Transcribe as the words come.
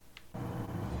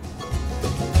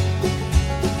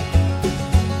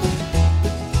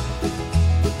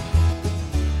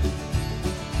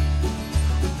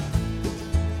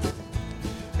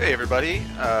everybody.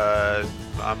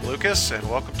 I'm Lucas, and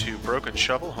welcome to Broken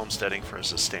Shovel, Homesteading for a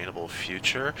Sustainable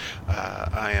Future.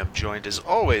 I am joined, as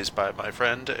always, by my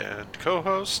friend and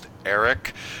co-host,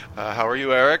 Eric. How are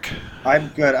you, Eric? I'm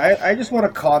good. I just want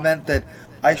to comment that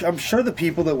I'm sure the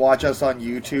people that watch us on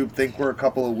YouTube think we're a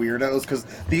couple of weirdos because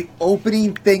the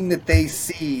opening thing that they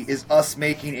see is us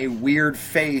making a weird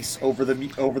face over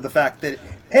the fact that,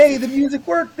 hey, the music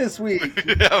worked this week.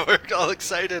 Yeah, we're all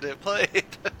excited it played.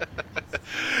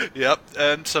 Yep,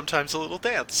 and sometimes a little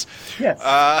dance. Yes.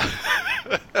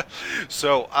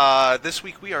 So this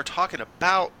week we are talking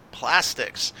about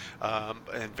plastics,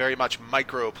 and very much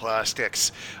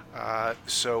microplastics.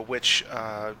 Which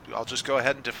I'll just go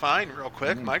ahead and define real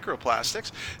quick.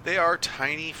 Microplastics, they are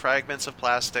tiny fragments of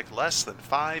plastic less than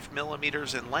 5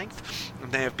 millimeters in length,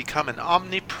 and they have become an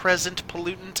omnipresent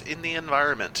pollutant in the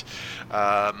environment.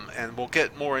 And we'll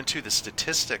get more into the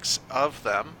statistics of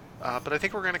them. But I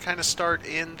think we're going to kind of start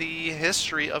in the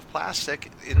history of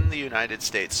plastic in the United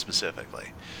States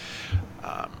specifically.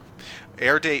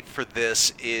 Air date for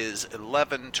this is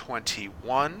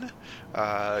 11/21,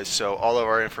 so all of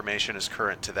our information is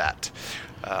current to that.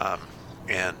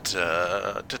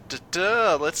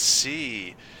 Let's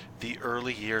see, the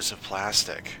early years of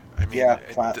plastic. I mean, yeah,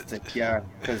 plastic. Yeah,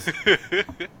 'cause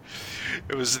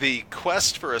it was the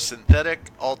quest for a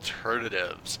synthetic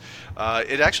alternatives.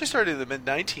 It actually started in the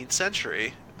mid-19th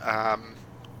century,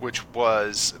 which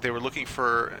was they were looking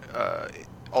for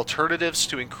alternatives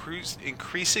to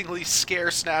increasingly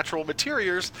scarce natural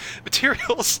materials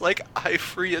like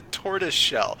ivory and tortoise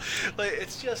shell. Like,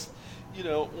 it's just,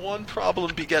 one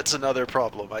problem begets another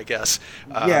problem, I guess.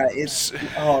 yeah, it's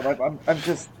I'm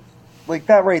just like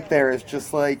that right there is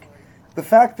just like the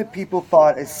fact that people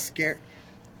thought is scare.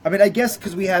 I mean, I guess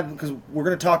because we're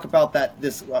going to talk about that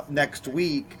this next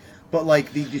week, but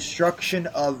like the destruction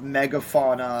of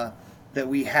megafauna that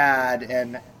we had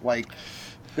and like,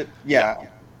 yeah.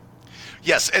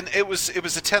 Yes, and it was a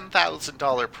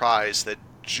 $10,000 prize that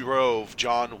drove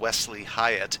John Wesley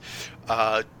Hyatt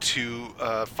to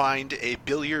find a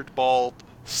billiard ball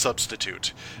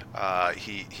substitute.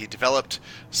 He developed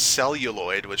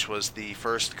celluloid, which was the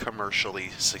first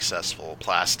commercially successful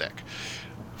plastic.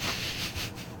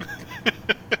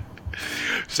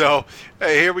 So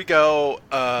here we go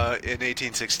in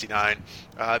 1869,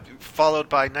 followed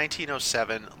by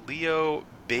 1907. Leo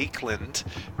Baekeland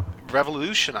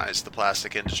revolutionized the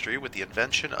plastic industry with the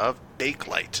invention of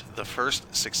Bakelite, the first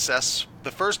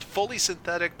fully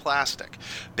synthetic plastic.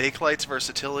 Bakelite's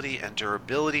versatility and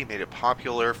durability made it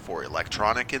popular for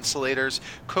electronic insulators,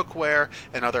 cookware,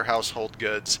 and other household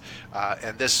goods,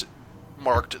 and this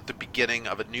marked the beginning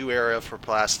of a new era for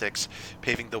plastics,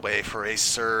 paving the way for a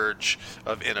surge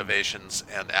of innovations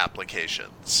and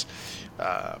applications.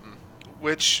 And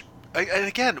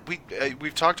again,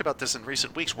 we've talked about this in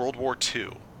recent weeks. World War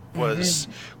II was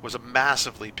a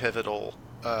massively pivotal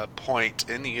point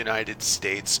in the United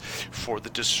States for the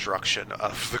destruction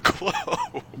of the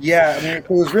globe. Yeah, I mean, it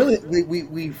was really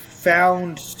we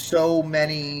found so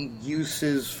many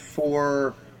uses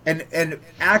for and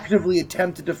actively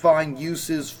attempted to find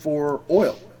uses for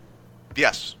oil.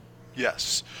 Yes.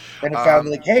 And it found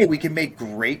like, hey, we can make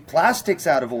great plastics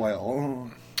out of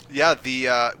oil. Yeah,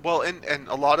 and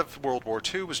a lot of World War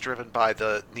II was driven by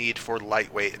the need for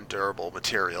lightweight and durable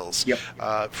materials. Yep.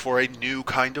 For a new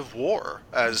kind of war,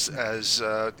 as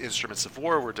instruments of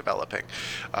war were developing,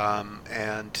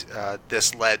 and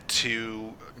this led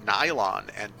to nylon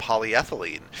and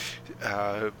polyethylene,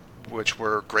 which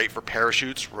were great for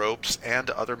parachutes, ropes, and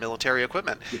other military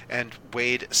equipment, and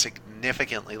weighed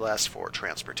significantly less for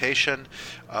transportation,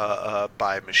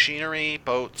 by machinery,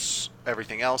 boats,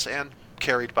 everything else, and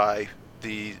carried by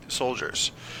the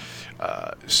soldiers.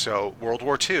 So World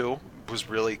War II was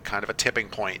really kind of a tipping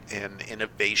point in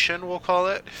innovation, we'll call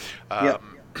it.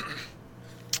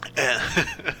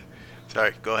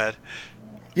 Sorry, go ahead.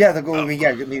 Yeah, I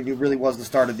mean, it really was the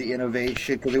start of the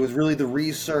innovation because it was really the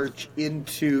research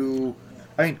into.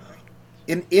 I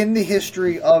mean, in the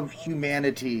history of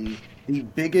humanity, the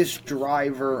biggest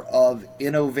driver of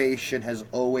innovation has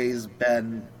always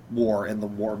been war and the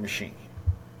war machine.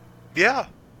 Yeah,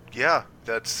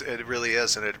 it really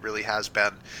is, and it really has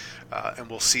been, and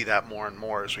we'll see that more and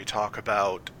more as we talk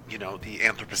about, the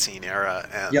Anthropocene era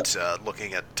and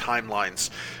looking at timelines,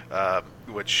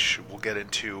 which we'll get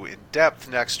into in depth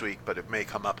next week, but it may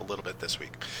come up a little bit this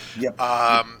week. Yep.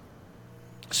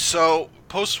 So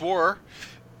post-war,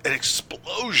 an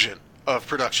explosion of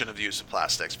production of the use of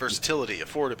plastics, versatility,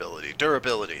 affordability,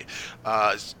 durability,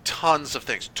 tons of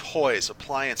things, toys,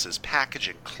 appliances,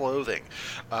 packaging, clothing.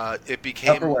 It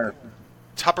became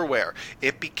Tupperware.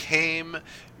 It became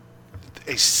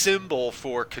a symbol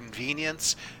for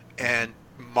convenience and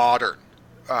modern.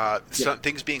 Yeah. Some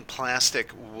things being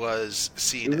plastic was It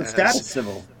seen was a as status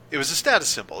symbol. it was a status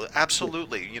symbol,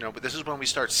 absolutely. But this is when we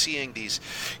start seeing these,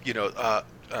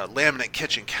 laminate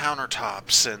kitchen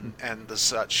countertops and the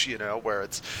such. Where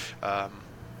um,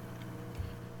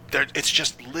 it's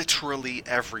just literally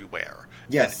everywhere.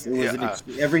 And Yes, it was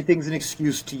everything's an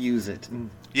excuse to use it.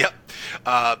 yep,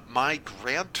 my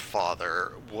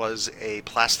grandfather was a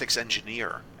plastics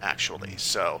engineer, actually.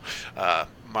 So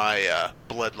my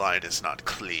bloodline is not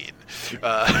clean.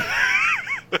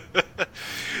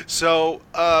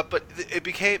 Uh, but it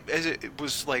became as it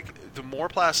was like the more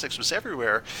plastics was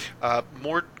everywhere,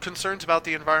 more concerns about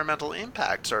the environmental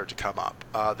impact started to come up.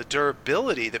 The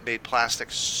durability that made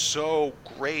plastics so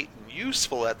great and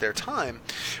useful at their time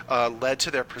led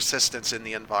to their persistence in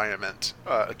the environment.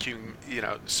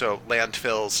 So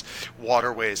landfills,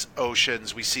 waterways,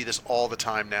 oceans. We see this all the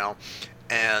time now,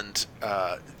 and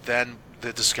then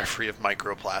the discovery of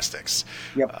microplastics.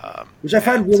 Yep. Um, Which I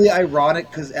find and really ironic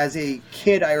because as a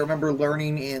kid, I remember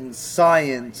learning in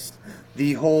science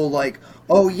the whole like,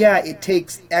 oh yeah, it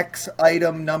takes X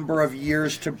item number of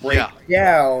years to break yeah,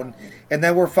 down, and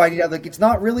then we're finding out like it's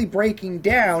not really breaking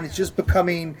down; it's just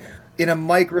becoming in a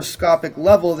microscopic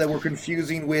level that we're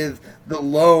confusing with the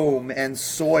loam and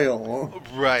soil.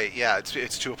 right. Yeah,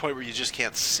 it's to a point where you just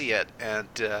can't see it, and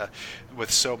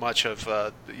with so much of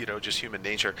just human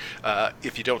nature,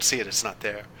 if you don't see it, it's not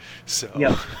there. So,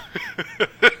 Yep.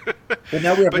 But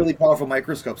now we have but really powerful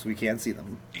microscopes; we can see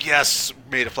them. yes,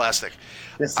 made of plastic.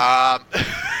 Yes. Um,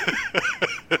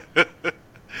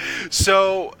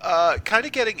 So, kind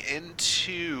of getting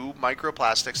into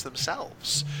microplastics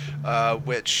themselves,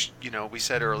 which we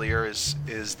said earlier is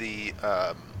the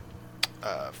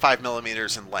 5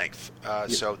 millimeters in length. Yep.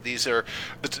 So these are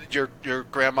your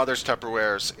grandmother's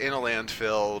Tupperwares in a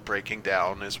landfill. Breaking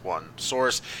down is one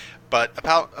source, but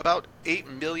about 8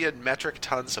 million metric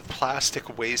tons of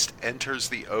plastic waste enters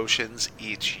the oceans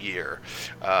each year,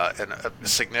 and a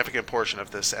significant portion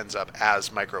of this ends up as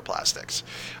microplastics.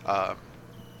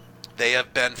 They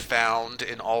have been found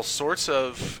in all sorts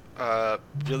of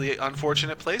really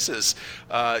unfortunate places: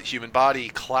 human body,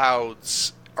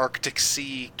 clouds, Arctic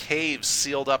Sea, caves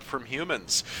sealed up from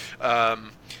humans.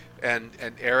 And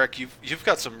Eric, you've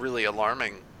got some really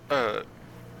alarming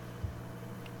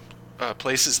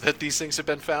places that these things have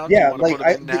been found. Do you Yeah, want to like put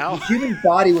them in the now? human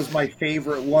body was my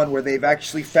favorite one, where they've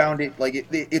actually found it. Like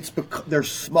they're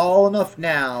small enough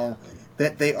now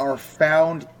that they are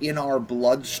found in our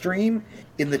bloodstream,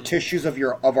 in the tissues of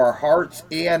our hearts,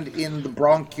 and in the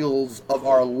bronchioles of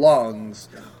our lungs.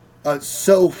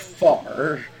 So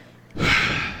far,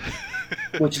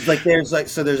 which is like there's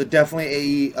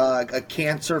definitely a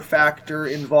cancer factor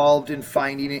involved in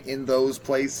finding it in those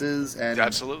places, and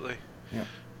Absolutely. yeah.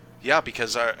 Yeah,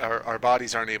 because our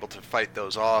bodies aren't able to fight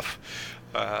those off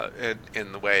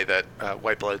in the way that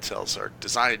white blood cells are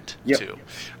designed Yep. to.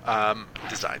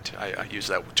 Designed. I use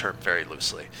that term very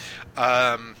loosely.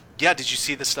 Yeah, did you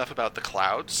see the stuff about the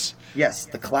clouds? Yes,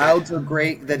 the clouds are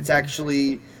great. That it's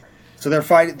actually so they're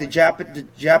finding the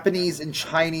Japanese and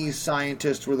Chinese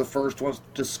scientists were the first ones to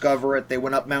discover it. They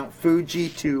went up Mount Fuji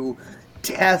to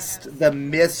test the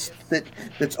mist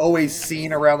that's always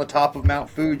seen around the top of Mount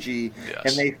Fuji,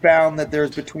 and Yes. they found that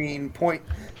there's between point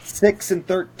 6 and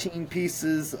 13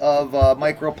 pieces of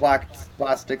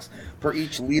microplastics per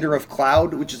each liter of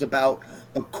cloud, which is about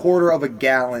a quarter of a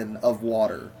gallon of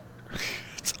water.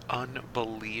 It's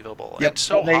unbelievable. Yep. And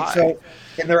so And high.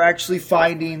 and they're actually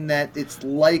finding that it's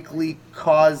likely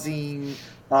causing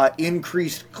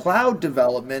increased cloud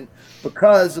development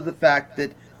because of the fact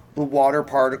that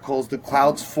the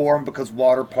clouds form because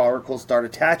water particles start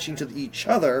attaching to each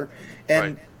other, Right.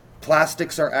 and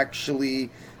plastics are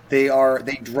actually they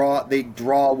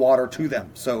draw water to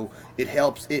them. So it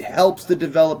helps the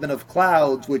development of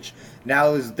clouds, which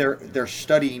now is they're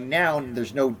studying now, and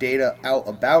there's no data out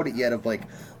about it yet of like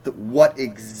what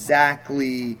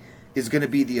exactly is going to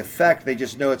be the effect. They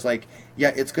just know it's like,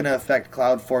 yeah, it's going to affect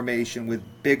cloud formation with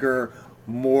bigger,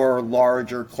 more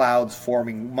larger clouds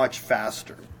forming much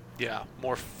faster. Yeah,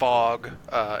 more fog.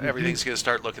 Hmm. Everything's going to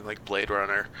start looking like Blade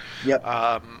Runner. Yep.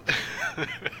 Um,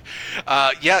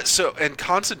 yeah. So, and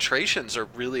concentrations are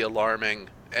really alarming.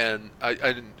 And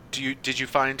did you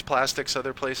find plastics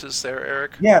other places there,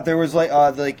 Eric? Yeah, there was like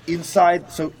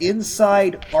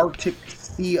inside Arctic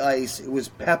sea ice, it was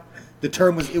the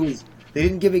term was it was they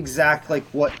didn't give exact like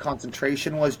what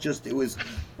concentration was, just it was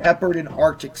peppered in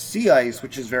Arctic sea ice,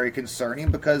 which is very concerning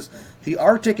because the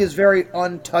Arctic is very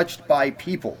untouched by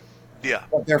people. Yeah.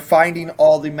 But they're finding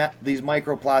all these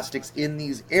microplastics in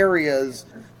these areas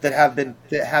that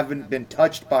haven't been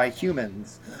touched by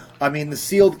humans. I mean, the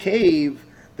sealed cave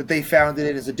that they found it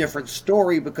in is a different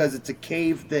story because it's a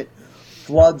cave that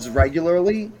floods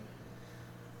regularly,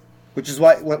 which is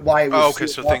why it was Oh, okay. sealed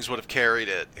So up. things would have carried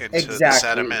it into the Exactly.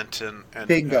 sediment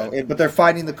Bingo. But they're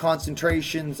finding the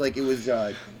concentrations, like it was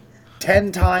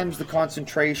 10 times the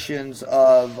concentrations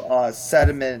of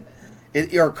sediment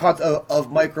of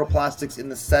microplastics in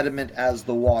the sediment as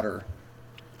the water.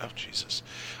 oh Jesus.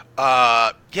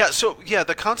 Yeah. So yeah,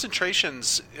 the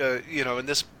concentrations. In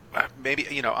this. Maybe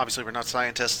obviously we're not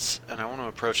scientists, and I want to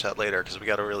approach that later because we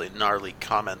got a really gnarly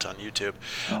comment on YouTube.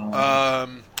 Oh.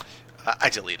 I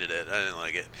deleted it. I didn't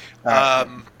like it. Uh,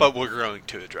 But we're going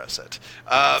to address it.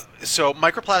 So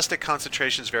microplastic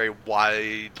concentrations vary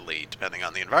widely depending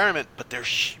on the environment, but they're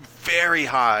very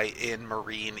high in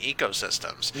marine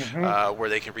ecosystems, mhm. where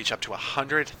they can reach up to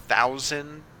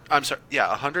 100,000. I'm sorry, yeah,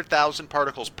 100,000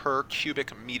 particles per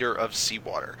cubic meter of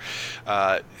seawater,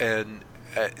 and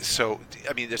so,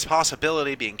 I mean, there's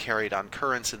possibility being carried on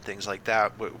currents and things like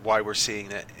that. Why we're seeing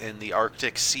it in the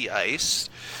Arctic sea ice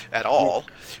at all,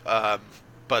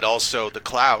 but also the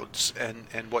clouds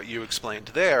and what you explained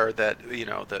there that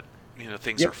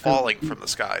things are Yep. falling from the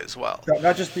sky as well.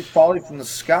 Not just be falling from the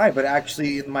sky, but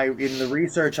actually in the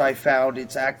research I found,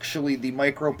 it's actually the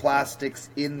microplastics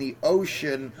in the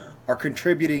ocean are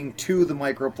contributing to the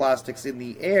microplastics in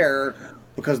the air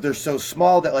because they're so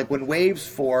small that like when waves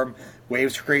form,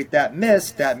 waves create that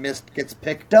mist gets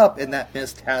picked up, and that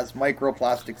mist has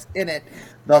microplastics in it,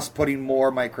 thus putting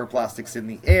more microplastics in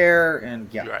the air, and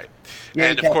yeah. Right, Yeah,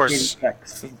 and of course,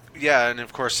 effects. yeah, and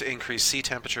of course, increased sea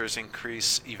temperatures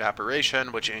increase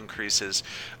evaporation, which increases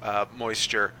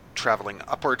moisture traveling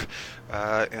upward,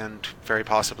 and very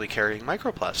possibly carrying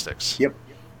microplastics. Yep.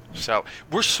 So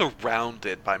we're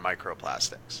surrounded by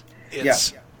microplastics. Yeah.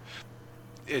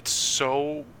 It's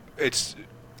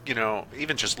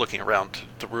even just looking around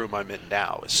the room I'm in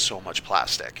now is so much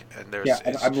plastic, and Yeah,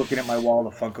 and I'm looking at my wall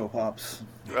of Funko Pops.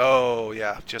 oh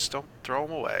yeah, just don't throw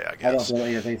them away, I I don't guess.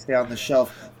 believe they stay on the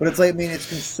shelf. But it's like, I mean,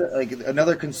 like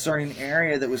another concerning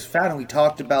area that was found, and we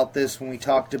talked about this when we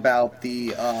talked about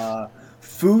the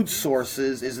food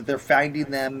sources, is that they're finding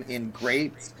them in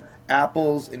grapes,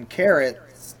 apples, and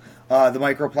carrots. The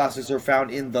microplastics are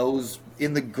found in those,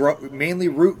 mainly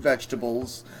root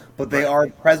vegetables, but they Right. are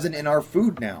present in our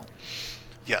food now.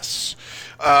 Yes,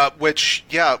 which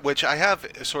I have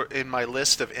sort in my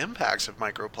list of impacts of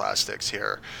microplastics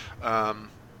here,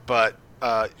 but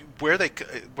where they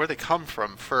come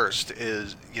from first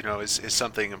is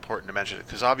something important to mention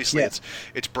because obviously Yeah.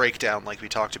 it's breakdown like we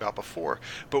talked about before,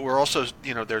 but we're also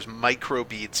there's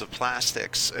microbeads of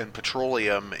plastics and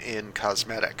petroleum in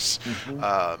cosmetics,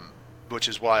 Hmm. which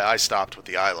is why I stopped with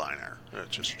the eyeliner.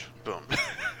 Just boom.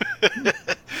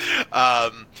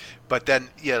 But then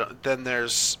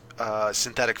there's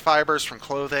synthetic fibers from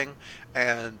clothing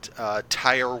and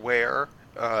tire wear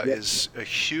Yep. is a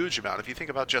huge amount. If you think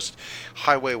about just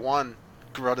Highway 1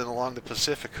 running along the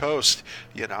Pacific coast,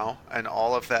 and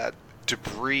all of that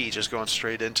debris just going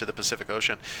straight into the Pacific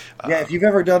Ocean. Yeah, if you've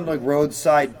ever done like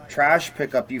roadside trash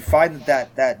pickup, you find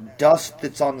that dust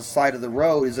that's on the side of the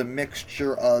road is a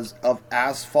mixture of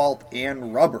asphalt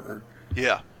and rubber.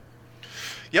 Yeah.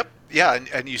 Yep. Yeah,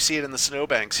 and you see it in the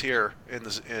snowbanks here in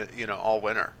the all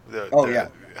winter. Oh yeah.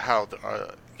 How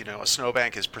a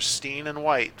snowbank is pristine and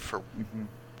white for Hmm.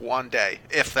 one day,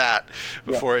 if that,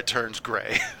 Yeah. before it turns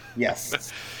gray.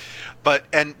 Yes. But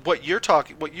what you were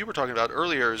talking about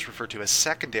earlier is referred to as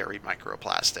secondary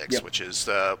microplastics, Yep. which is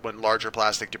when larger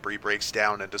plastic debris breaks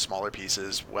down into smaller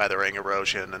pieces, weathering,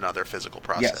 erosion, and other physical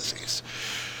Yes. processes.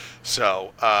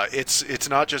 So it's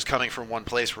not just coming from one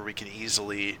place where we can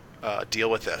easily deal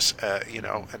with this.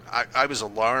 And I was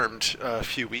alarmed a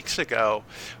few weeks ago.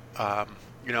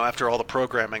 After all the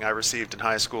programming I received in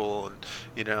high school and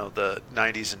the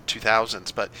 90s and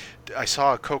 2000s, but I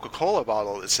saw a Coca-Cola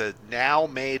bottle that said now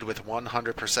made with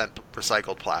 100%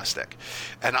 recycled plastic,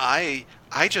 and I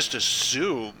just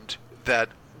assumed that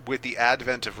with the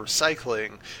advent of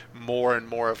recycling, more and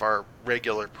more of our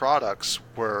regular products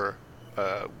were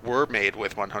made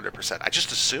with 100%. I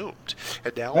just assumed,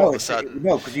 and now all No, of a sudden,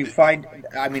 no, because you find.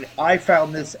 I mean, I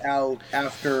found this out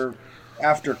after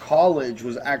college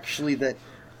was actually that.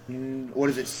 What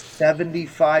is it?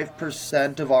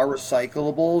 75% of our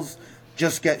recyclables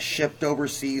just get shipped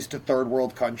overseas to third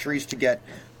world countries to get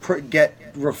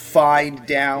refined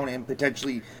down and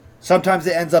potentially. Sometimes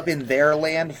it ends up in their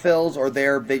landfills or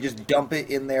they just dump it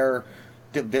in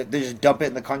they just dump it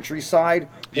in the countryside,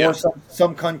 Yeah. or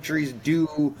some countries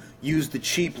do use the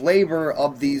cheap labor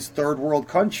of these third world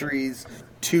countries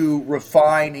to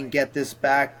refine and get this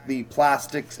back, the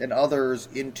plastics and others,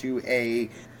 into a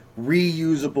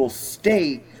reusable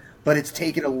state. But it's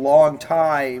taken a long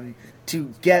time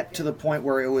to get to the point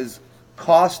where it was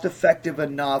cost effective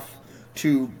enough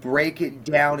to break it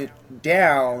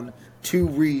down to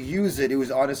reuse it. It was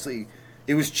honestly,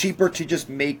 it was cheaper to just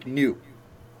make new.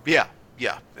 Yeah,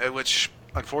 yeah, which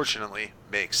unfortunately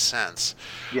makes sense.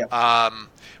 Yeah.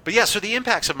 But yeah, so the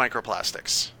impacts of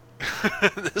microplastics.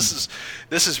 this is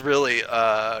this is really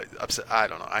upset. I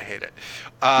don't know. I hate it.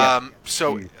 Yeah.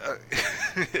 So,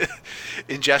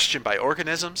 ingestion by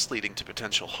organisms leading to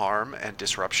potential harm and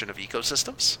disruption of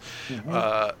ecosystems,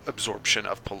 absorption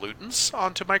of pollutants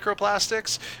onto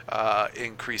microplastics,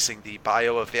 increasing the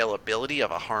bioavailability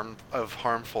of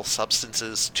harmful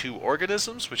substances to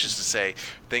organisms, which is to say,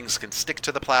 things can stick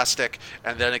to the plastic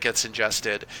and then it gets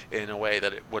ingested in a way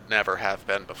that it would never have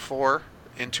been before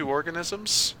into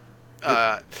organisms.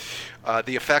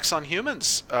 The effects on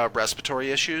humans,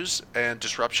 respiratory issues, and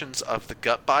disruptions of the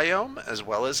gut biome, as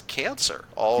well as cancer,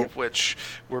 all of which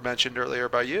were mentioned earlier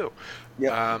by you.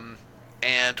 Yep.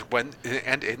 And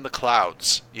in the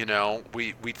clouds,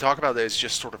 we talk about it as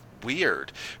just sort of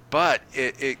weird, but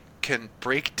it can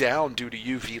break down due to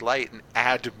UV light and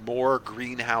add more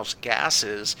greenhouse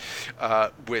gases,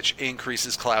 which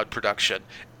increases cloud production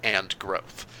and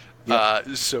growth.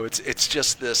 Yep. So it's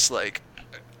just this like.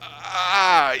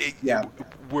 Yeah.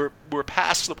 We're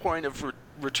past the point of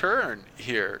return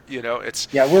here. It's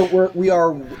we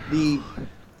are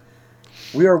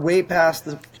way past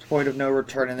the point of no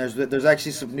return, and there's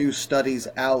actually some new studies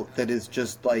out that is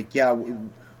just like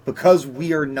because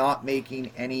we are not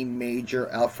making any major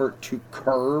effort to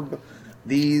curb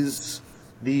these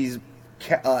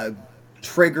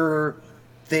trigger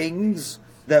things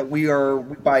that we are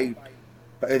by.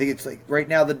 I think it's like right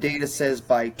now the data says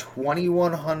by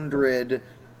 2100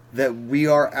 that we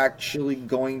are actually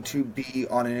going to be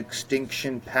on an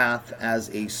extinction path as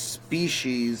a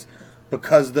species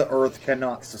because the Earth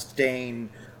cannot sustain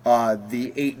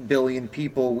the 8 billion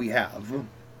people we have.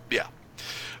 Yeah.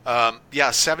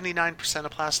 79% of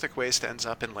plastic waste ends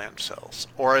up in landfills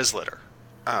or as litter,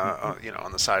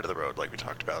 on the side of the road like we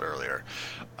talked about earlier.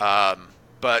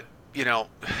 But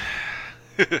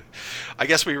I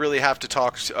guess we really have to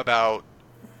talk about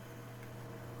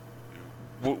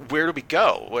where do we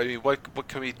go? I mean, what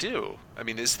can we do? I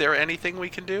mean, is there anything we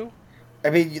can do?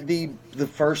 I mean, the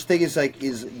first thing is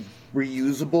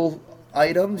reusable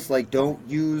items. Like don't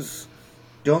use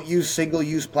single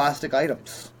use plastic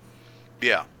items.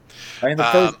 Yeah. I mean, the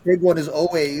first big one is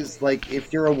always like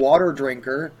if you're a water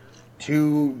drinker,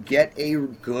 to get a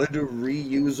good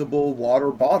reusable water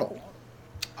bottle.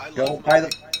 Don't buy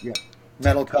the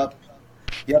metal cup.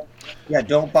 Yep. Yeah.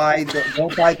 Don't buy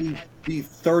the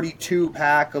 32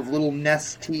 pack of little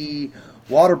Nestea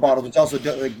water bottles. It's also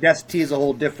Nestea is a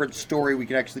whole different story. We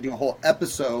can actually do a whole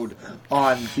episode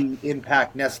on the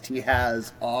impact Nestea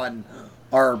has on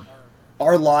our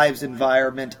lives,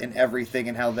 environment, and everything,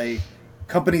 and how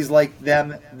companies like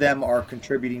them are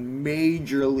contributing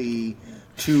majorly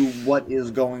to what is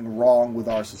going wrong with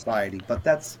our society. But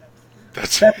that's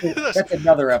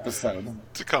another episode.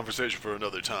 It's a conversation for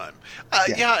another time.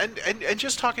 And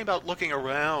just talking about looking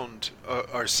around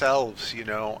ourselves,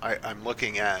 I'm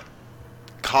looking at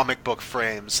comic book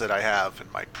frames that I have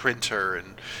in my printer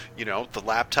and, the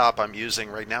laptop I'm using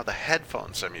right now, the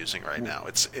headphones I'm using right now.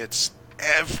 It's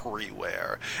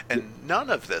everywhere. And none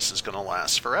of this is going to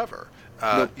last forever.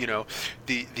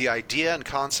 The idea and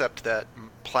concept that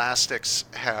plastics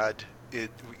had,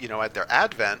 at their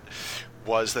advent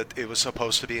was that it was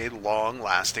supposed to be a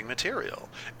long-lasting material.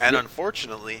 And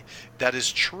unfortunately, that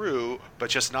is true, but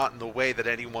just not in the way that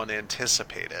anyone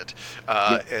anticipated,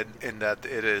 and that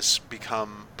it has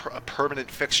become a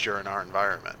permanent fixture in our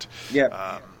environment.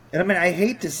 Yeah. And I mean, I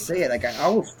hate to say it, like I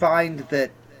always find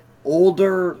that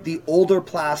the older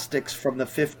plastics from the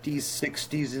 50s,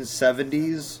 60s, and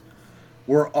 70s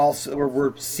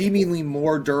were seemingly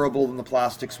more durable than the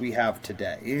plastics we have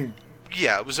today.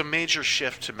 Yeah, it was a major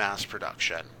shift to mass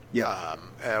production,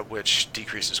 which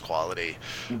decreases quality.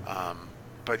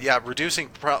 But yeah, reducing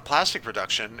plastic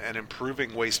production and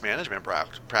improving waste management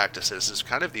practices is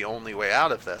kind of the only way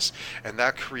out of this, and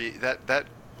that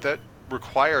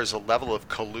requires a level of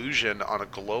collusion on a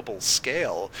global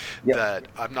scale that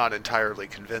I'm not entirely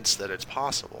convinced that it's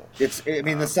possible.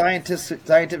 The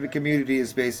scientific community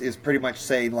is pretty much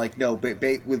saying like, no,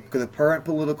 with the current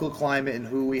political climate and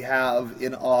who we have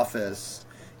in office,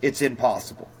 it's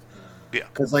impossible. Yeah.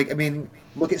 Because, like, I mean,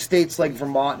 look at states like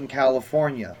Vermont and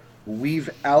California. We've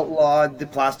outlawed the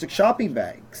plastic shopping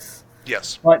bags,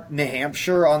 Yes. but New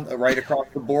Hampshire, on right across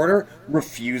the border,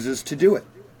 refuses to do it.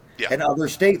 Yeah. And other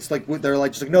states, like, they're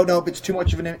like, just like, no, no, it's too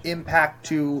much of an impact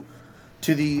to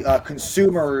the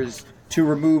consumers to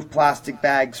remove plastic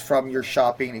bags from your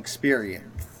shopping experience.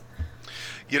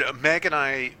 Meg and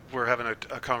I were having a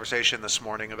conversation this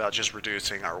morning about just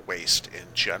reducing our waste in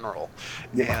general,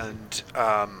 Yeah.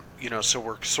 and so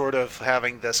we're sort of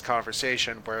having this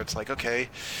conversation where it's like, okay,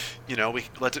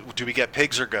 do we get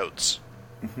pigs or goats?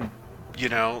 Mhm.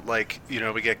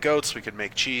 We get goats, we can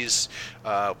make cheese.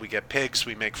 We get pigs,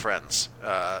 we make friends,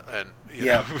 and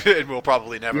Yeah. and we'll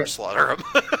probably never Yeah. slaughter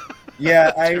them.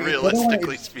 Yeah,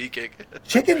 Realistically speaking.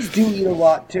 chickens do eat a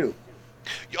lot too.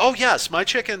 Oh yes, my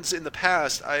chickens in the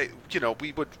past,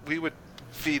 we would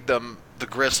feed them the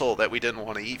gristle that we didn't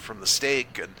want to eat from the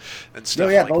steak and No,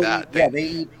 stuff yeah, like that. they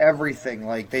eat everything.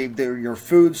 Like they're your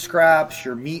food scraps,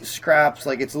 your meat scraps.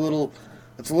 Like it's a little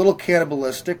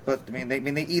cannibalistic, but I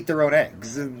mean they eat their own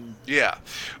eggs. And Yeah.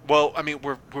 Well, I mean,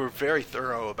 we're very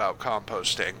thorough about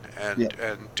composting yeah,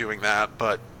 and doing that,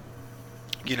 but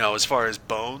as far as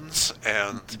bones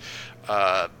and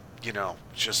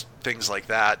just things like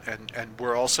that, and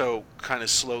we're also kind of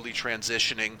slowly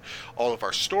transitioning all of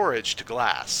our storage to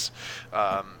glass.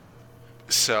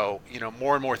 So,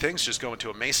 more and more things just go into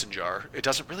a mason jar. It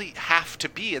doesn't really have to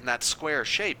be in that square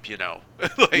shape. yeah,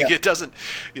 It doesn't,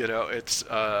 it's,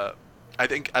 I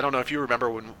don't know if you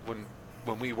remember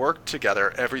when we worked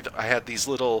together, I had these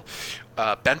little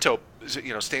bento,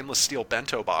 stainless steel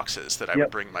bento boxes that I would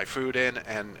yep, bring my food in,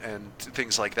 and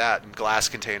things like that, and glass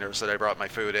containers that I brought my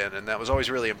food in, and that was always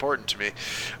really important to me.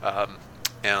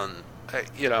 And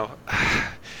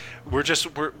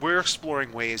we're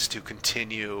exploring ways to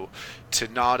continue to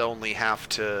not only have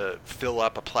to fill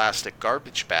up a plastic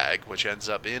garbage bag, which ends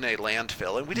up in a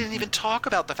landfill, and we didn't even talk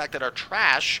about the fact that our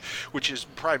trash, which is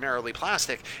primarily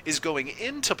plastic, is going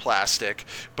into plastic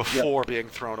yep, before being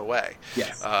thrown away.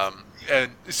 yes,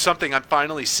 And something I'm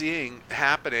finally seeing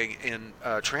happening in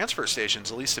transfer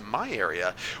stations, at least in my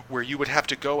area, where you would have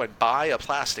to go and buy a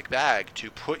plastic bag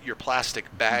to put your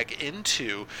plastic bag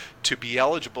into to be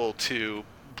eligible to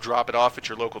drop it off at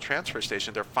your local transfer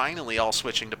station. They're finally all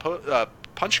switching to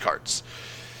punch cards.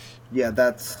 yeah.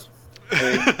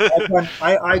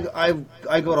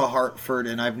 I go to Hartford,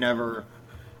 and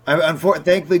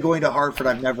thankfully going to Hartford,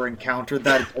 I've never encountered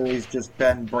that. It's always just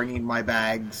been bringing my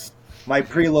bags, my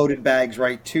preloaded bags,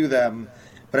 right to them.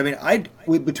 But I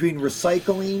mean, between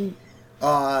recycling,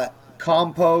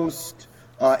 compost,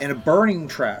 and a burning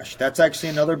trash. That's actually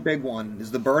another big one.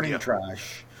 Is the burning Yeah.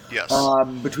 trash. Yes.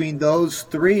 Between those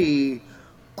three,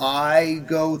 I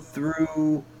go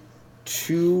through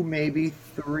two, maybe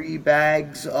three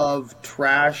bags of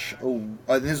trash.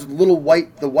 This is the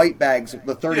white bags,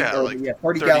 the 30, Yeah, like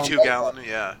 30 gallon 32 gallon.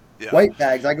 Yeah. Yeah. white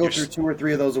bags. I go You're, through two or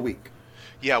three of those a week.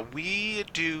 yeah, we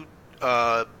do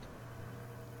uh,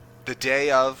 the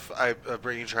day of I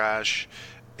bringing trash,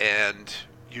 and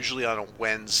usually on a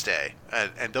Wednesday,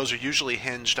 and those are usually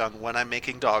hinged on when I'm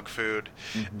making dog food,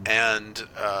 Hmm. and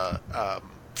uh,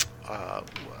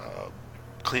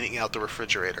 cleaning out the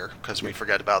refrigerator because we Yeah,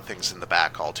 forget about things in the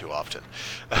back all too often.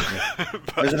 yeah. There's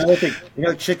But another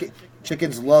thing.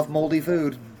 Chickens love moldy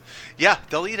food. yeah,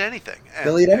 they'll eat anything,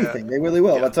 They'll and eat anything. They really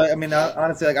will. yeah. That's why, I mean,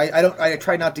 honestly, like I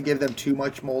try not to give them too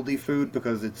much moldy food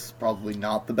because it's probably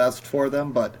not the best for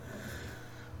them. But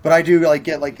I do I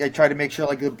try to make sure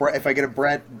if I get a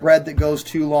bread that goes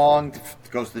too long,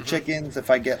 it goes to the Mhm. chickens. If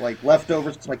I get like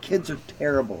leftovers, 'cause my kids are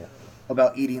terrible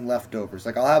about eating leftovers.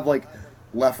 Like I'll have like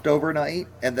leftover night,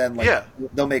 and then like Yeah.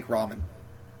 they'll make ramen.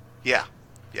 Yeah,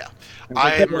 yeah. And it's I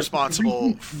like, am yeah,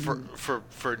 responsible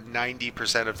for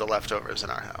 90% of the leftovers in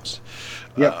our house.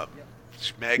 yep, Um, yeah.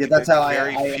 Meg, That's how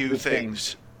very I am few the same.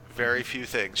 things, very few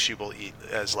things she will eat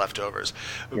as leftovers.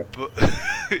 Yep,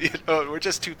 But, we're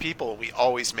just two people. We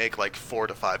always make like 4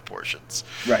 to 5 portions.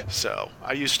 right. So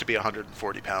I used to be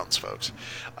 140 pounds, folks.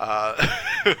 Uh,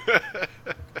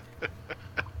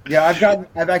 Yeah,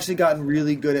 I've actually gotten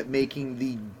really good at making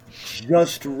the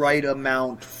just right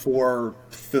amount for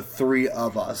the three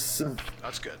of us.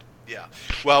 That's good. Yeah.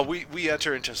 Well, we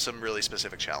enter into some really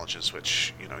specific challenges,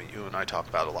 which you and I talk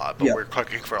about a lot. But Yeah, we're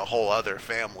cooking for a whole other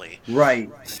family right.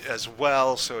 as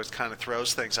well, so it kind of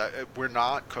throws things. We're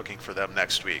not cooking for them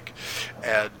next week,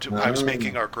 and I was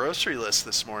making Um, our grocery list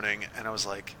this morning, and I was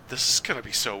like, "This is gonna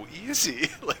be so easy.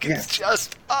 Like yeah, it's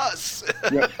just us."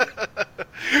 yep.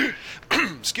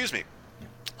 Excuse me.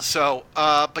 So,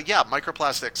 but yeah,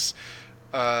 microplastics.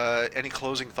 Any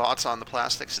closing thoughts on the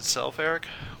plastics itself, Eric?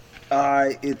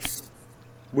 It's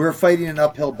we're fighting an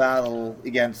uphill battle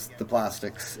against the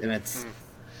plastics, and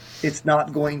it's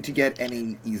not going to get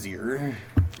any easier.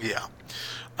 Yeah.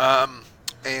 Um,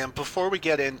 and before we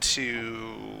get into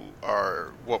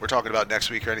our what we're talking about next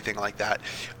week or anything like that,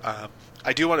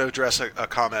 I do want to address a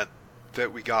comment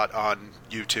that we got on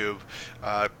YouTube.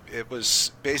 It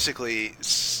was basically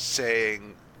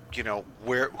saying,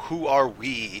 who are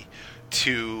we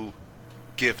to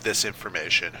give this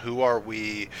information? Who are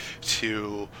we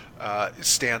to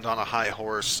stand on a high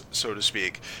horse, so to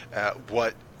speak?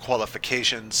 What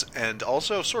qualifications, and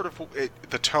also sort of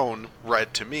the tone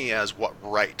read to me as what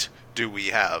right do we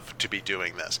have to be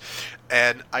doing this?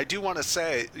 And I do want to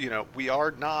say, we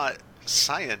are not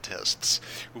scientists.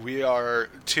 We are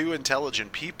two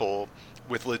intelligent people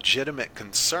with legitimate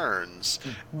concerns,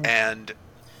 and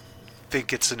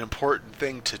think it's an important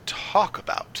thing to talk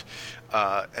about.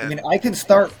 I mean, I can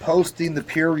start posting the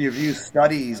peer review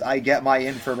studies I get my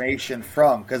information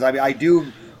from, because I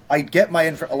get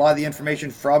a lot of the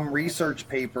information from research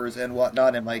papers and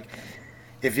whatnot. And like,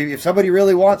 if somebody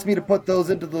really wants me to put those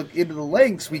into the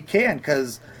links, we can.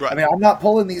 Because Right. I mean, I'm not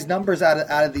pulling these numbers out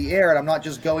of the air, and I'm not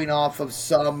just going off of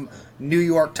some New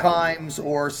York Times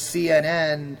or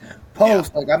CNN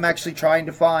post. Yeah. Like, I'm actually trying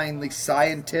to find the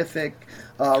scientific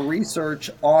research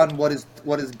on what is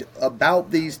about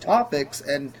these topics,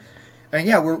 and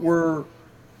yeah, we're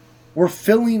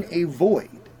filling a void.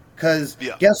 Because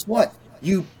Yeah. guess what?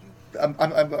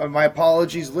 My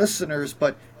apologies, listeners,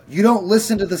 but you don't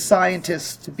listen to the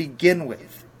scientists to begin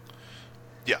with.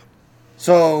 Yeah.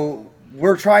 So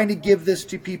we're trying to give this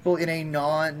to people in a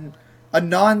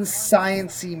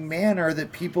non-sciency manner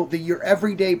that your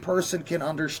everyday person can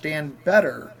understand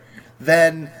better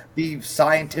than the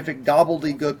scientific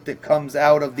gobbledygook that comes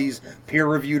out of these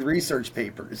peer-reviewed research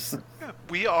papers. Yeah.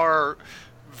 We are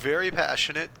very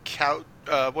passionate.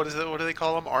 What is it? What do they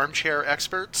call them? Armchair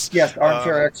experts. Yes,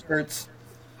 armchair experts.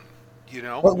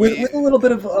 But We with a little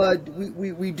bit of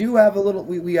we do have a little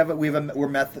we're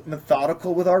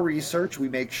methodical with our research. We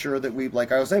make sure that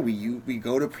like I was saying, we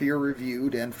go to peer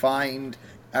reviewed and find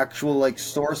actual like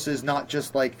sources, not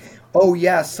just like, oh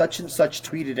yeah, such and such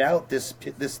tweeted out this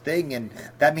thing and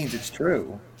that means it's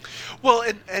true. well,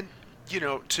 and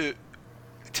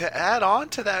to add on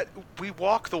to that, we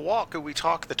walk the walk and we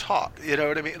talk the talk. You know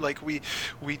what I mean? Like we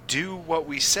do what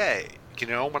we say.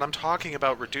 When I'm talking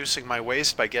about reducing my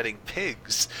waste by getting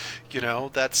pigs,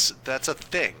 that's a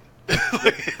thing.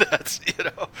 That's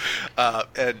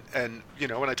and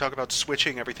when I talk about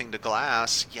switching everything to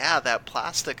glass, yeah, that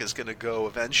plastic is going to go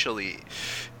eventually.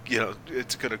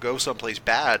 It's going to go someplace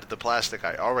bad. The plastic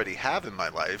I already have in my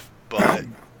life, but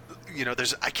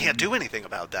I can't do anything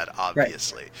about that,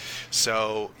 obviously. Right.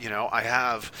 So I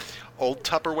have old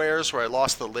Tupperwares where I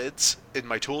lost the lids in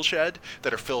my tool shed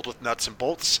that are filled with nuts and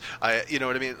bolts. You know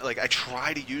what I mean? Like, I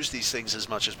try to use these things as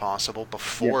much as possible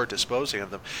before disposing of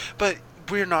them. But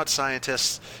we're not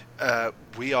scientists.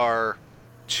 We are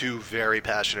two very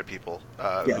passionate people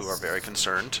who are very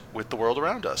concerned with the world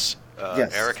around us.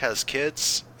 Eric has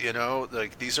kids.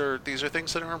 Like these are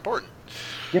things that are important.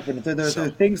 Yep, and they're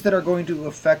things that are going to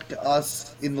affect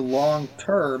us in the long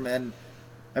term. And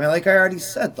I mean, like I already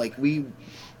said, like we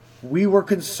were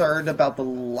concerned about the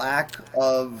lack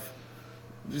of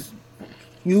just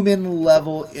human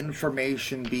level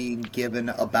information being given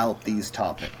about these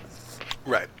topics.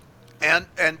 Right. And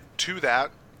to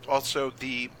that, also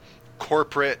the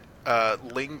corporate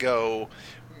lingo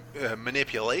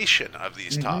manipulation of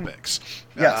these topics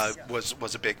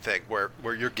was a big thing, where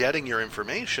you're getting your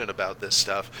information about this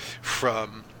stuff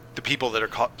from the people that are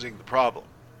causing the problem.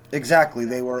 Exactly.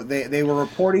 They were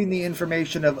reporting the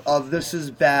information of this is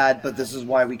bad, but this is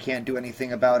why we can't do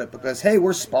anything about it because, hey,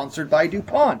 we're sponsored by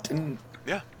DuPont. And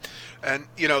yeah. And,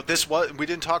 we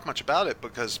didn't talk much about it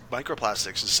because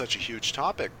microplastics is such a huge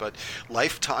topic, but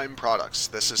lifetime products,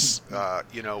 this is,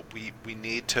 we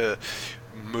need to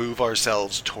move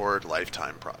ourselves toward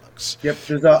lifetime products. Yep.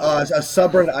 There's a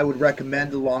subreddit I would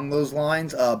recommend along those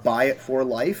lines, Buy It for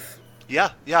Life.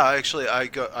 Yeah. Actually, I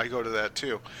go to that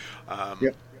too.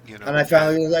 Yep. And I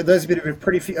found there's been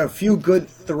a few good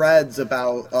threads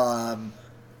about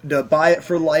the Buy It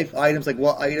for Life items, like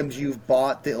what items you've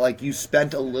bought that like you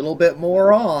spent a little bit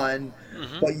more on,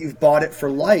 but you've bought it for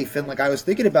life. And like I was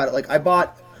thinking about it, like I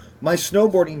bought my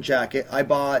snowboarding jacket. I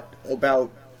bought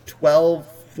about 12,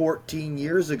 14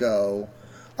 years ago.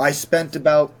 I spent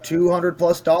about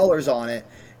 $200+ on it.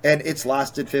 And it's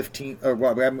lasted 15, or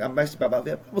well, I'm about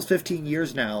almost 15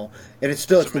 years now, and it's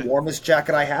the warmest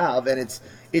jacket I have, and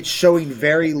it's showing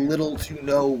very little to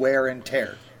no wear and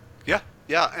tear.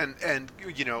 Yeah, and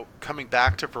coming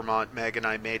back to Vermont, Meg and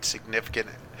I made significant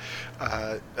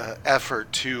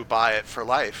effort to buy it for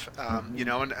life. You Mm-hmm.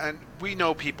 know, and we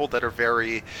know people that are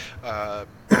very uh,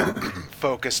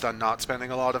 focused on not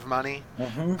spending a lot of money,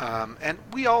 Mm-hmm. and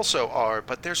we also are.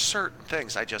 But there's certain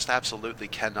things I just absolutely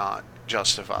cannot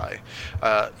justify.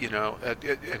 You know,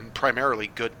 and primarily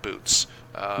good boots.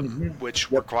 Mm-hmm. Which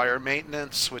Yep. require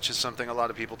maintenance, which is something a lot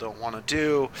of people don't want to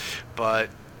do, but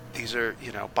these are,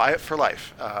 you know, buy it for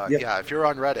life. Yep. Yeah, if you're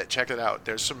on Reddit, check it out.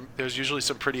 There's usually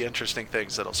some pretty interesting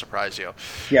things that'll surprise you. Uh,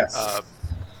 Yes.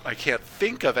 I can't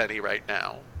think of any right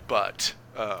now, but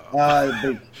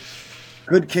The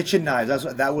good kitchen knives.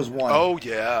 That was one. oh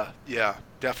yeah, yeah,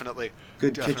 definitely,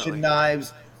 Good kitchen definitely.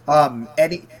 knives.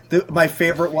 My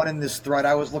favorite one in this thread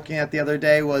I was looking at the other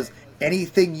day was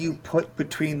anything you put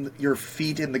between your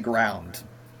feet and the ground.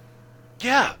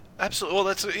 Yeah, absolutely. Well,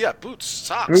 that's yeah, boots, Boot,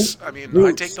 socks. I mean,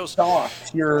 boots,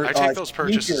 socks, I your take those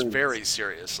purchases sneakers. very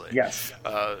seriously. Yes.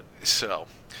 So,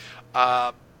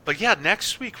 uh, but yeah,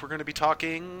 next week we're going to be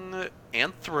talking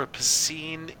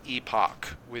Anthropocene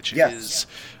epoch, which Yes. is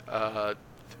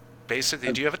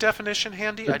basically. Do you have a definition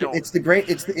handy? I don't.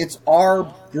 It's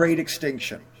our great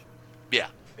extinction. Yeah,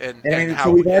 And I and mean, so how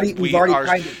and we've we already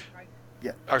kind of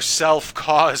yeah. are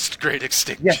self-caused great Yes,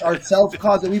 extinction. our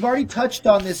self-caused. We've already touched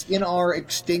on this in our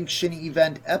extinction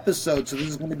event episode, so this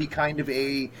is going to be kind of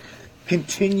a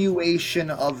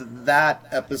continuation of that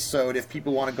episode. If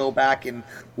people want to go back and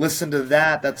listen to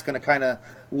that, that's going to kind of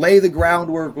lay the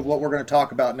groundwork with what we're going to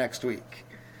talk about next week.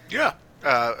 Yeah.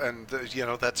 And you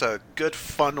know, that's a good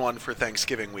fun one for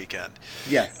Thanksgiving weekend.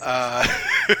 Yes. Uh,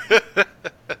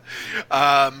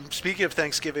 speaking of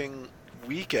Thanksgiving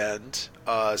weekend,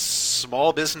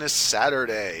 Small Business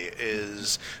Saturday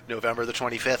is November the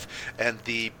 25th, and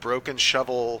the Broken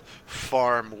Shovel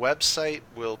Farm website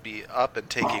will be up and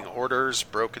taking orders,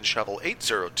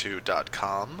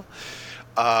 brokenshovel802.com.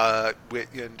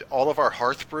 And all of our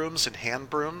hearth brooms and hand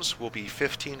brooms will be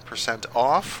 15%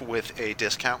 off with a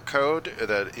discount code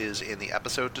that is in the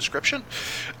episode description.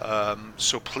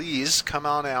 So please come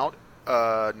on out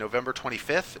November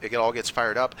 25th. It all gets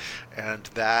fired up, and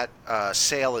that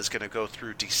sale is going to go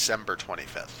through December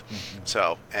 25th.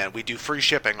 So, and we do free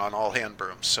shipping on all hand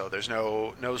brooms, so there's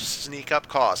no sneak up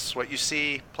costs. What you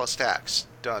see plus tax,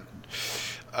 done.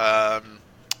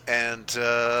 And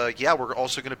yeah, we're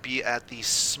also going to be at the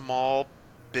Small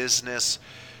Business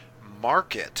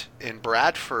Market in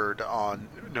Bradford on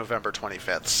November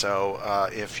 25th. So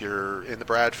if you're in the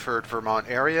Bradford, Vermont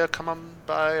area, come on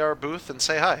by our booth and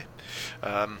say hi.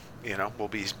 You know, we'll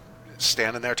be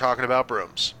standing there talking about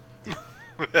brooms.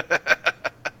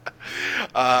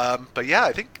 But yeah,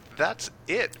 I think that's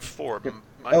it for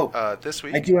Oh, this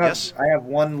week. I do have Yes. I have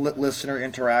one listener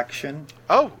interaction.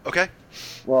 Oh, okay.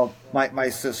 Well, my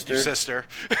sister. Your sister.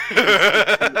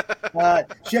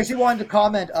 She actually wanted to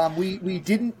comment. We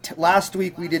didn't last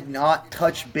week. We did not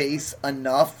touch base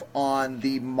enough on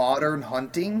the modern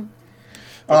hunting.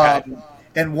 Okay.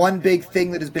 And one big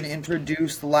thing that has been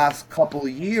introduced the last couple of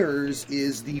years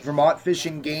is the Vermont Fish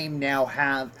and Game now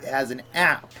has an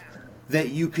app that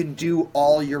you can do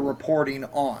all your reporting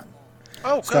on.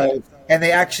 Oh, good. So, and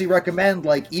they actually recommend,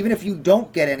 like, even if you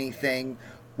don't get anything,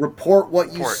 report what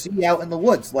you Report. see out in the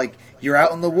woods. Like, you're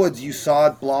out in the woods, you saw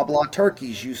blah blah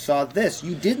turkeys, you saw this,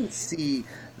 you didn't see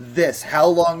this, how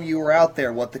long you were out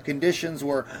there, what the conditions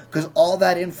were, because all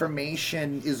that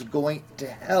information is going to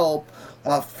help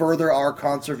further our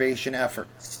conservation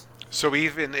efforts. So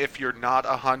even if you're not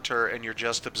a hunter and you're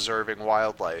just observing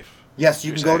wildlife, Yes, you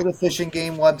you're can go to saying? the Fish and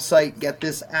Game website, get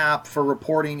this app for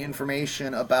reporting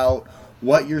information about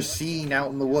what you're seeing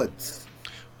out in the woods.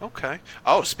 Okay.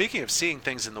 Oh, speaking of seeing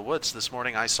things in the woods, this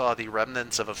morning I saw the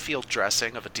remnants of a field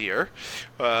dressing of a deer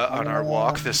on our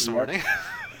walk this Yep. morning.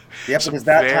 Yep, Some it is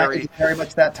that time. very, It's very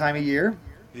much that time of year.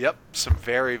 yep, some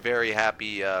very, very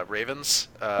happy ravens.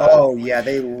 Oh yeah,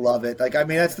 they love it. Like, I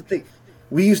mean, that's the thing.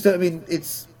 We used to. I mean,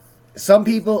 it's some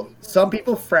people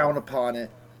frown upon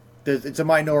it. It's a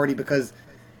minority because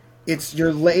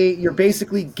you're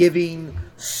basically giving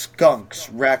skunks,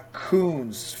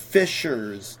 raccoons,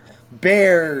 fishers,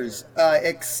 bears,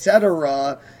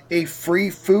 etc. a free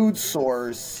food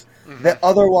source that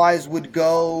otherwise would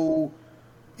go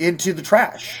into the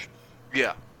trash.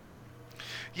 Yeah.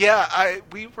 Yeah,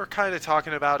 we were kind of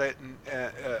talking about it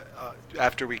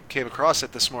after we came across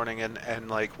it this morning, and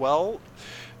like, well,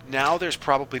 now there's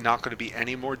probably not going to be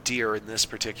any more deer in this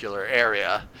particular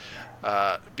area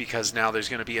because now there's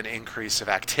going to be an increase of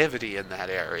activity in that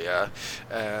area,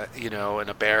 you know, and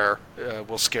a bear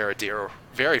will scare a deer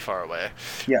very far away.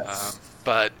 Yes.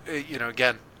 But you know,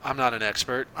 again, I'm not an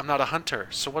expert. I'm not a hunter,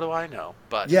 so what do I know?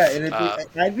 But Yeah, and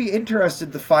I'd be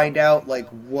interested to find out like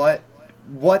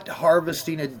what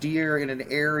harvesting a deer in an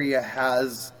area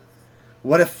has,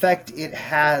 what effect it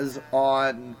has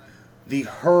on the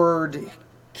herd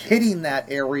hitting that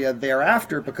area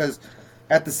thereafter, because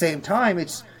at the same time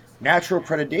it's natural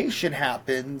predation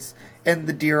happens and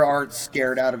the deer aren't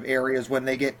scared out of areas when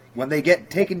they get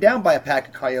taken down by a pack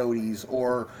of coyotes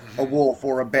or a wolf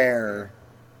or a bear.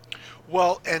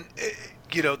 Well, and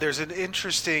there's an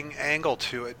interesting angle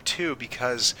to it too,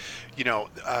 because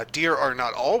deer are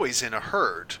not always in a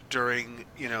herd during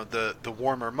the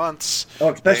warmer months.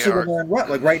 Oh, They especially when are, they're in rut.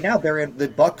 Like right now,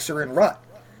 the bucks are in rut,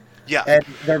 yeah, and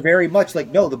they're very much like,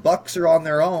 no, the bucks are on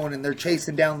their own, and they're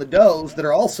chasing down the does that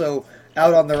are also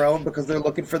out on their own because they're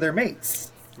looking for their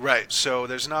mates. right. So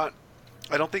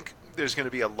I don't think there's going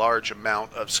to be a large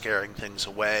amount of scaring things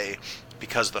away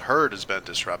because the herd has been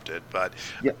disrupted. But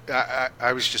Yep.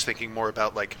 I was just thinking more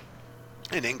about like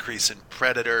an increase in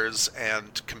predators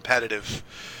and competitive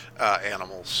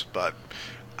animals. But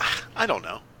I don't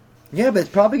know. Yeah, but it's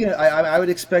probably gonna. I would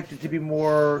expect it to be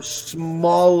more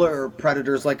smaller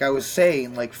predators, like I was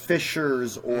saying, like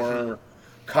fishers or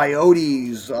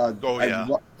coyotes. Oh yeah.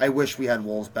 I wish we had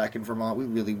wolves back in Vermont. We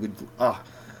really would. I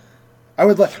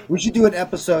would like. We should do an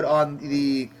episode on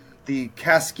the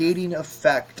cascading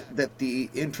effect that the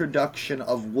introduction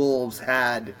of wolves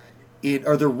had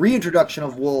or the reintroduction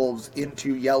of wolves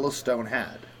into Yellowstone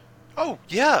had. Oh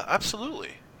yeah,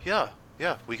 absolutely. Yeah,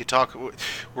 yeah. We could talk.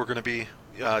 We're going to be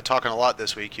talking a lot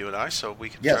this week, you and I, so we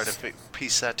can try Yes. to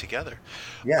piece that together.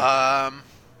 Yeah.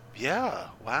 Yeah.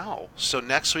 Wow. So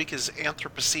next week is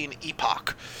Anthropocene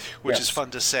Epoch, which is Yes. fun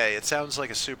to say. It sounds like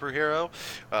a superhero.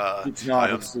 It's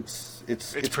not. I It's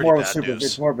pretty more of a bad super. news.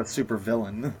 It's more of a super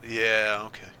villain. Yeah.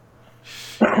 Okay.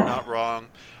 You're not wrong.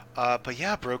 But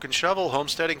yeah, Broken Shovel,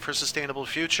 Homesteading for Sustainable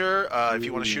Future. If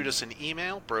you want to shoot us an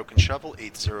email,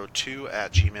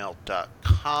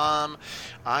 brokenshovel802@gmail.com.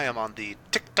 I am on the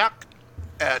TikTok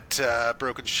at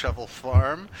Broken Shovel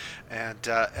Farm. And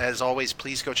as always,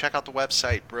 please go check out the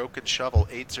website,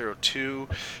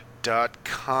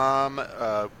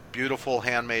 brokenshovel802.com. Beautiful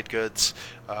handmade goods.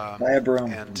 Buy a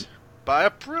broom. And buy a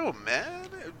broom, man.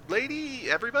 Lady,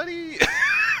 everybody.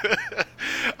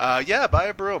 Yeah, buy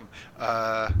a broom.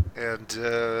 And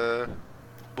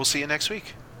we'll see you next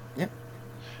week. Yep.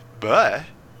 Bye.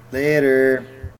 Later.